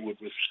that they would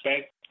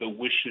respect the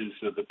wishes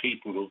of the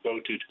people who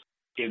voted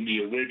in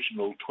the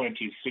original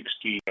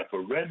 2016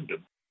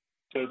 referendum.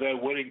 So they're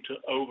willing to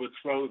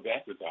overthrow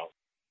that result.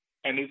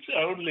 And it's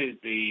only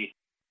the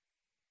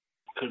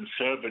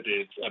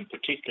Conservatives, and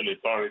particularly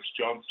Boris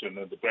Johnson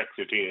and the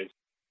Brexiteers,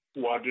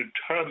 who are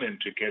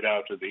determined to get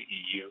out of the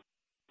EU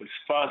as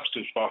fast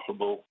as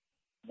possible,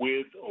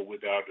 with or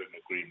without an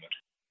agreement.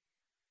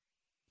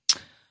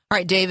 All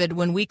right, David,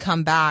 when we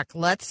come back,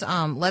 let's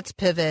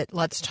pivot.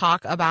 Let's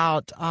talk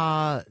about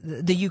the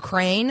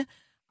Ukraine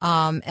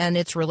and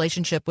its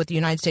relationship with the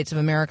United States of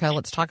America.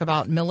 Let's talk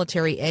about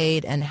military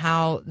aid and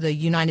how the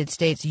United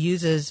States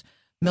uses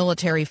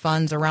military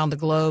funds around the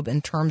globe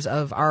in terms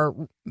of our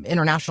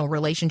international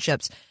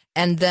relationships.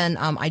 And then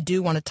I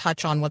do want to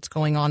touch on what's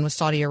going on with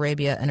Saudi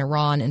Arabia and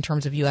Iran in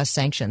terms of U.S.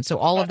 sanctions. So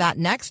all of that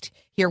next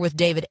here with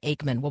David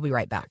Aikman. We'll be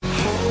right back.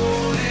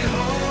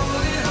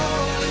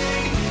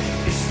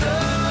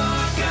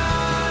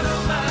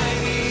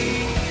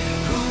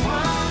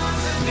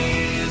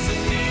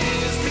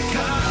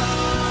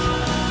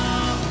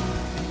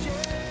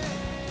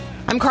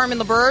 I'm Carmen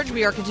LaBerge.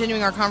 We are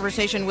continuing our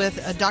conversation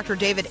with Dr.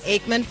 David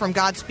Aikman from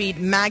Godspeed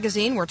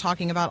Magazine. We're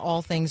talking about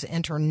all things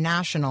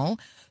international.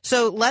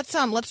 So let's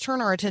turn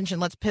our attention.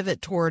 Let's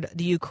pivot toward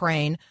the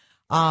Ukraine.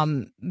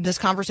 This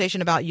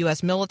conversation about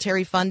U.S.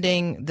 military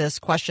funding, this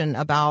question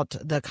about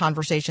the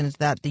conversations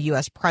that the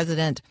U.S.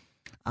 president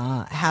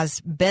has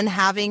been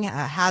having,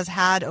 has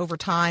had over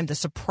time, the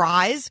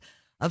surprise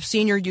of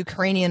senior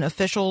Ukrainian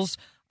officials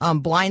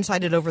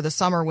blindsided over the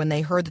summer when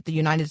they heard that the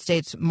United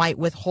States might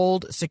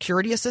withhold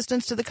security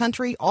assistance to the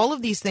country. All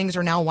of these things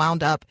are now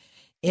wound up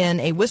in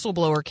a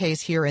whistleblower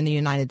case here in the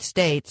United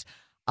States.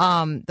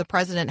 The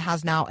president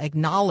has now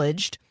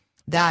acknowledged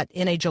that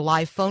in a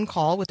July phone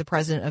call with the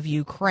president of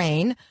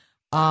Ukraine,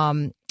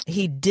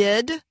 he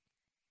did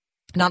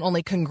not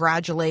only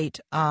congratulate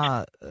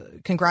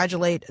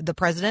the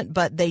president,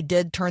 but they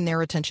did turn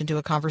their attention to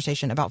a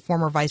conversation about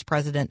former Vice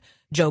President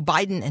Joe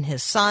Biden and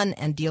his son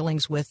and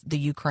dealings with the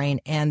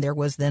Ukraine. And there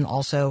was then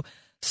also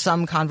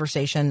some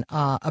conversation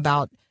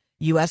about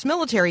U.S.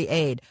 military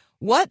aid.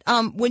 What,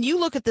 when you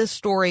look at this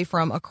story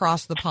from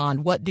across the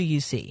pond, what do you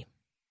see?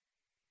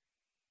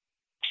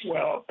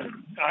 Well,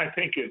 I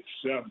think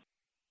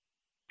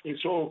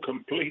it's all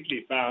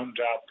completely bound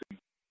up in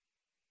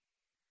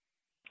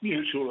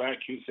mutual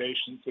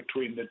accusations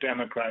between the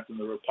Democrats and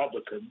the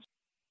Republicans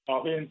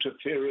of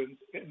interference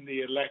in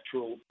the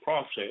electoral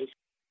process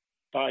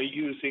by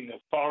using a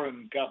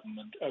foreign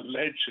government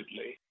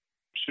allegedly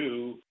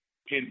to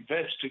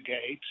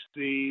investigate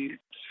the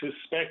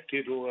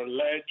suspected or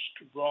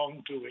alleged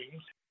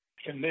wrongdoings,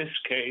 in this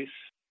case,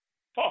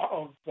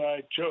 of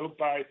Joe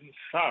Biden's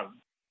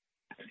son.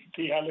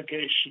 The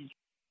allegation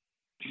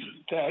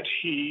that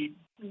he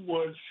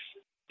was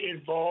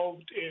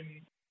involved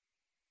in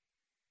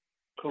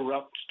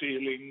corrupt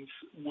dealings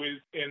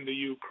within the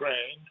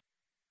Ukraine,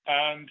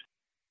 and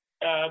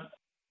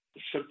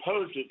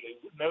supposedly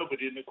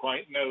nobody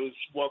quite knows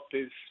what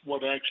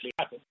actually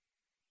happened.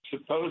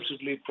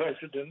 Supposedly,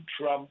 President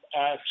Trump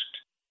asked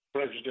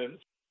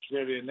President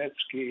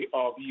Zelensky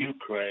of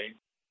Ukraine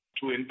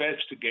to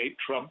investigate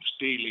Trump's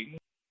dealings.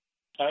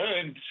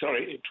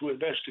 To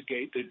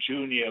investigate the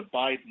junior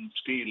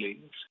Biden's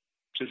dealings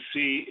to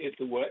see if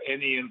there were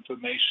any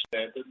information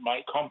there that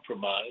might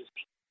compromise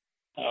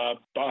Joe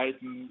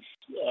Biden,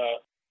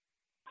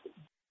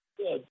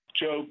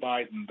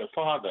 the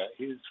father,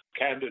 his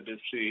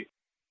candidacy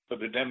for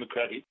the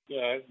Democratic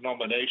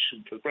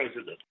nomination for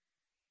president.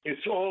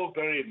 It's all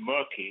very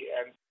murky,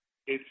 and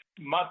it's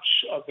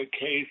much of the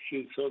case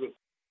is sort of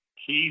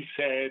he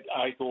said,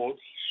 I thought,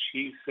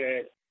 she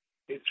said.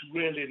 It's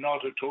really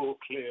not at all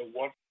clear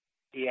what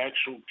the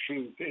actual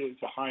truth is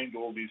behind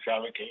all these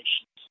allegations.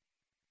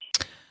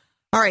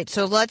 All right,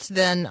 so let's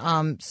then,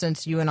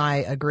 since you and I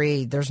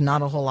agree, there's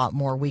not a whole lot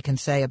more we can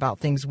say about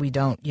things we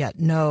don't yet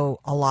know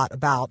a lot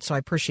about. So I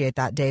appreciate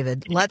that,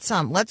 David. Let's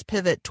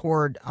pivot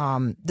toward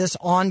this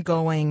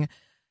ongoing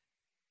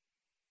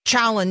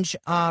challenge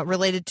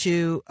related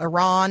to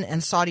Iran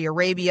and Saudi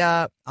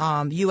Arabia,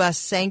 U.S.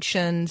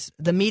 sanctions,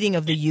 the meeting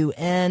of the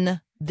UN,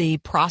 the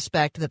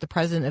prospect that the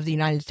president of the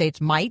United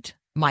States might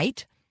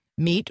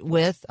meet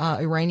with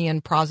Iranian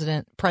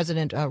President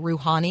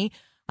Rouhani.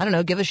 I don't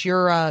know. Give us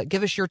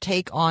your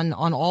take on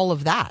all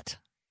of that.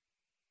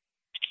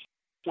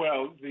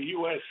 Well, the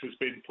U.S. has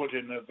been put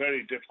in a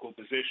very difficult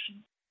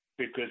position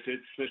because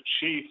it's the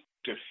chief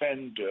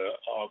defender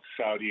of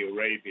Saudi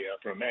Arabia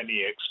from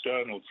any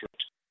external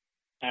threat,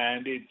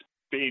 and it's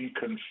been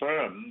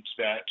confirmed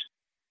that,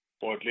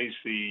 or at least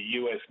the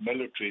U.S.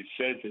 military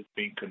says it's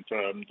been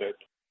confirmed that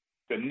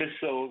the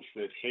missiles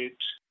that hit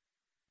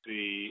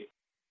the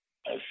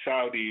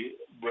Saudi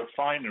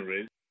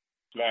refineries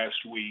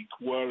last week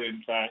were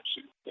in fact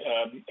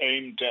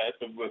aimed at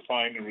the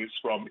refineries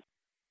from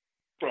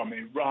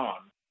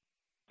Iran.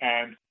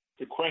 And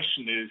the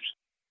question is,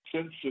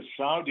 since the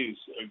Saudis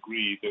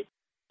agree that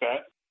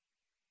that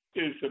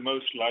is the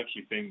most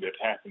likely thing that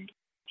happened,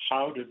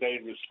 how do they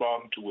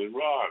respond to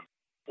Iran?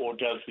 Or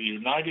does the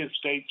United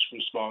States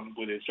respond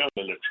with its own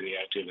military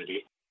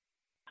activity?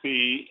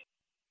 The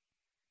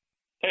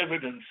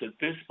evidence at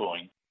this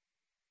point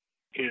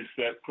is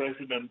that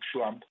President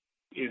Trump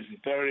is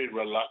very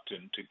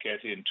reluctant to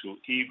get into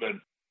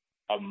even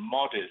a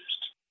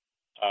modest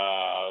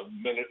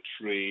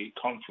military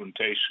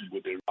confrontation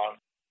with Iran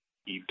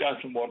He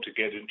doesn't want to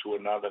get into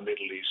another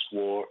Middle East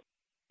war,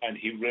 and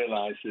he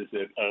realizes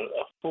that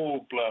a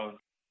full-blown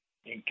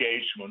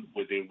engagement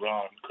with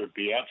Iran could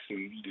be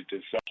absolutely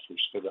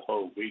disastrous for the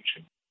whole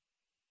region.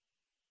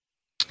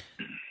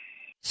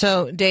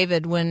 So,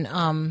 David, when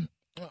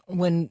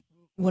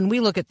we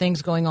look at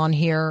things going on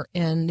here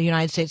in the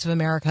United States of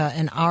America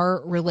and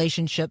our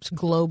relationships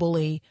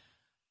globally,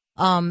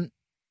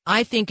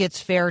 I think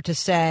it's fair to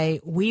say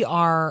we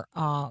are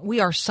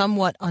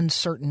somewhat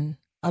uncertain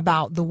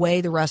about the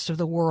way the rest of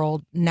the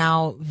world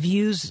now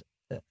views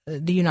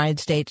the United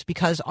States,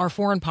 because our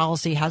foreign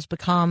policy has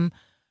become,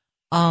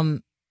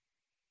 I'll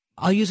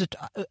use it,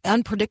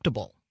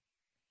 unpredictable.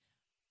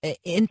 Go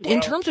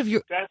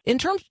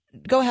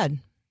ahead.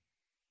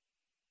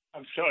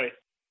 I'm sorry,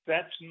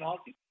 that's not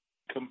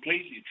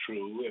completely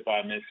true, if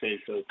I may say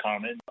so,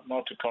 Carmen,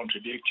 not to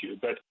contradict you.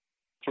 But,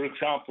 for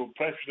example,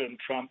 President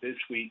Trump this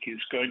week is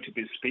going to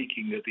be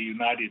speaking at the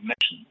United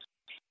Nations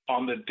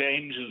on the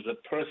dangers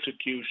of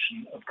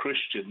persecution of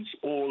Christians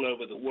all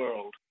over the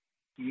world.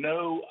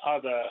 No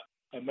other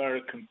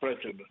American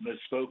president has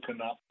spoken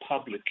up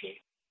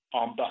publicly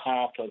on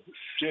behalf of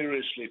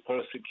seriously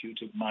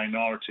persecuted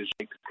minorities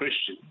like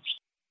Christians.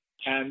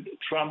 And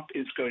Trump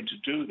is going to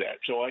do that.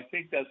 So I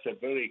think that's a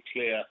very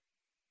clear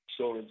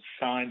sort of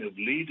sign of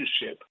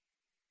leadership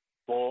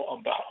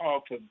on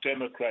behalf of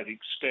democratic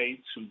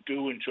states who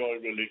do enjoy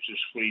religious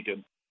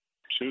freedom,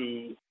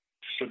 to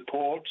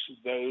support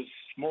those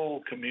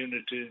small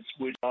communities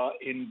which are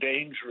in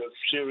danger of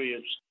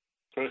serious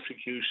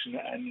persecution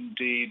and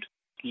indeed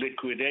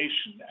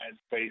liquidation as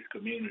faith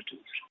communities.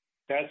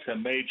 That's a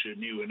major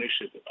new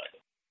initiative, I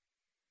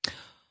think.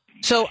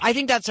 So I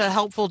think that's a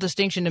helpful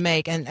distinction to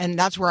make, and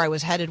that's where I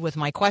was headed with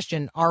my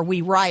question. Are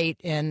we right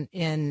in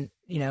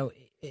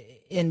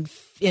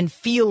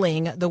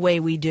feeling the way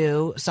we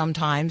do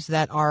sometimes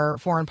that our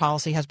foreign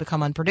policy has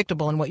become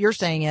unpredictable? And what you're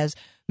saying is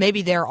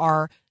maybe there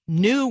are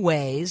new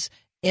ways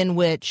in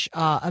which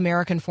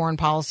American foreign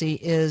policy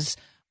is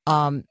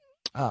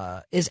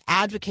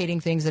advocating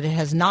things that it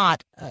has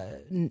not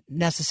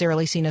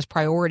necessarily seen as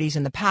priorities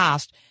in the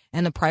past,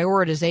 and the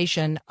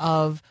prioritization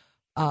of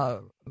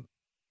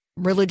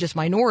religious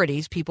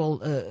minorities,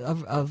 people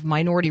of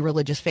minority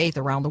religious faith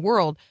around the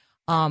world.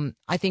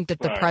 I think that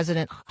the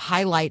president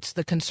highlights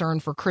the concern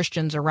for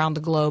Christians around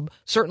the globe,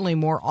 certainly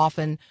more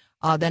often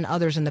than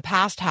others in the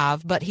past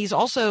have. But he's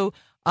also,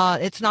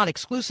 it's not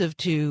exclusive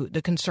to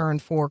the concern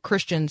for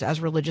Christians as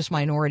religious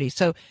minorities.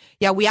 So,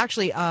 yeah, we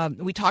actually,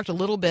 we talked a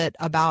little bit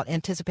about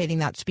anticipating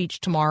that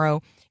speech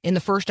tomorrow in the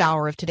first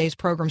hour of today's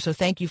program. So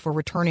thank you for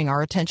returning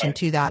our attention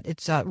to that.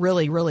 It's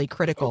really, really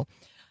critical.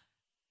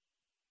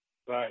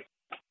 Right.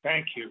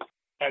 Thank you.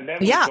 And then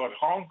we've got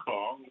Hong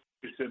Kong.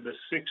 It's in the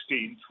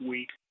 16th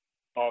week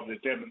of the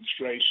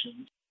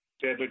demonstrations.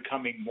 They're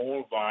becoming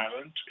more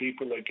violent.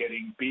 People are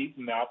getting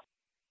beaten up.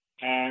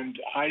 And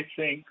I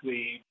think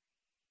the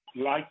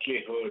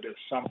likelihood of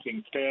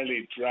something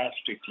fairly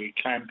drastically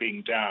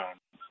clamping down,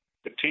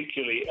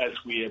 particularly as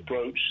we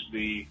approach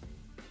the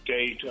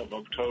date of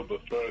October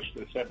 1st,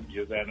 the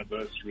 70th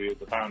anniversary of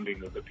the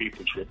founding of the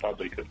People's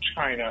Republic of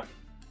China,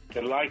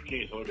 the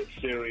likelihood of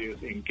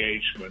serious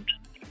engagement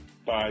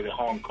by the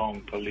Hong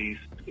Kong police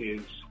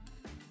is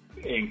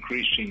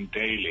increasing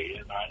daily,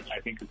 and I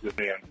think it's a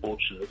very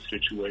unfortunate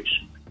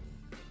situation.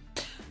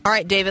 All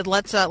right, David,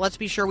 let's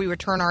be sure we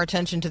return our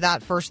attention to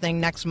that first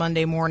thing next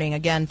Monday morning.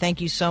 Again, thank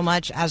you so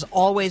much, as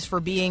always, for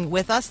being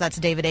with us. That's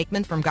David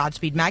Aikman from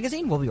Godspeed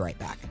Magazine. We'll be right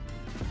back.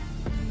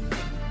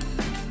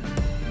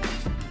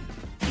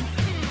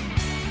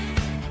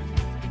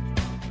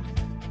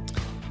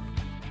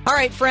 All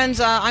right,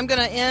 friends, I'm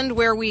going to end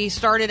where we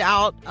started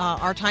out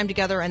our time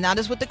together, and that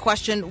is with the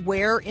question,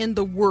 where in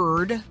the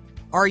Word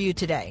are you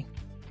today?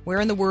 Where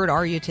in the Word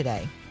are you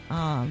today?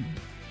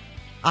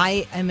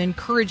 I am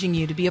encouraging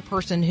you to be a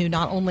person who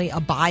not only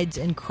abides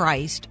in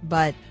Christ,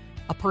 but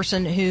a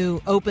person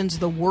who opens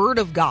the Word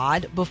of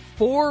God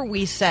before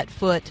we set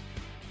foot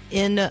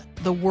in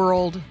the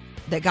world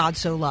that God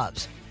so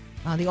loves.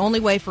 The only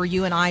way for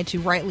you and I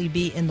to rightly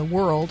be in the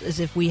world is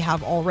if we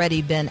have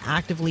already been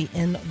actively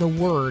in the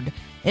Word,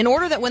 in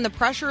order that when the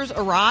pressures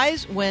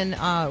arise, when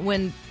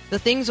the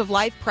things of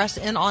life press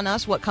in on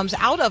us, what comes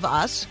out of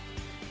us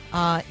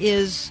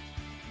is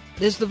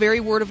the very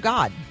Word of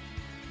God,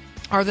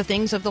 are the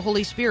things of the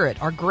Holy Spirit,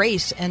 are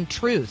grace and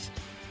truth,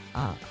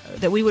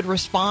 that we would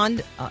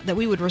respond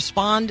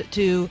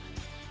to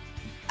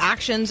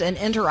actions and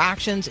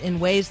interactions in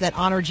ways that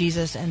honor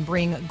Jesus and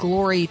bring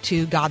glory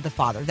to God the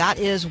Father. That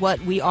is what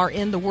we are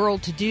in the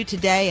world to do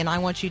today, and I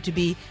want you to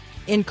be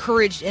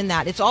encouraged in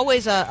that. It's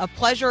always a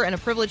pleasure and a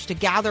privilege to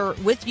gather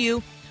with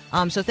you.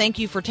 So thank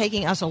you for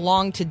taking us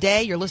along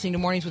today. You're listening to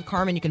Mornings with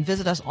Carmen. You can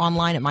visit us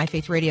online at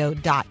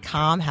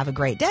myfaithradio.com. Have a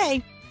great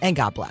day, and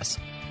God bless.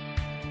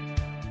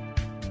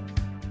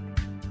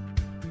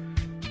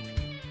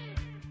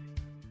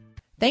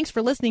 Thanks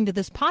for listening to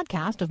this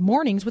podcast of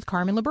Mornings with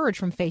Carmen LaBerge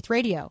from Faith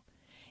Radio.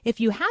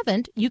 If you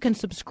haven't, you can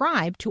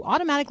subscribe to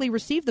automatically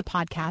receive the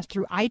podcast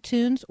through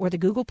iTunes or the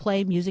Google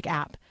Play Music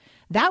app.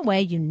 That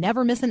way you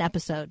never miss an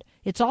episode.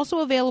 It's also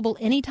available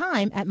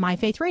anytime at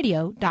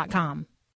myfaithradio.com.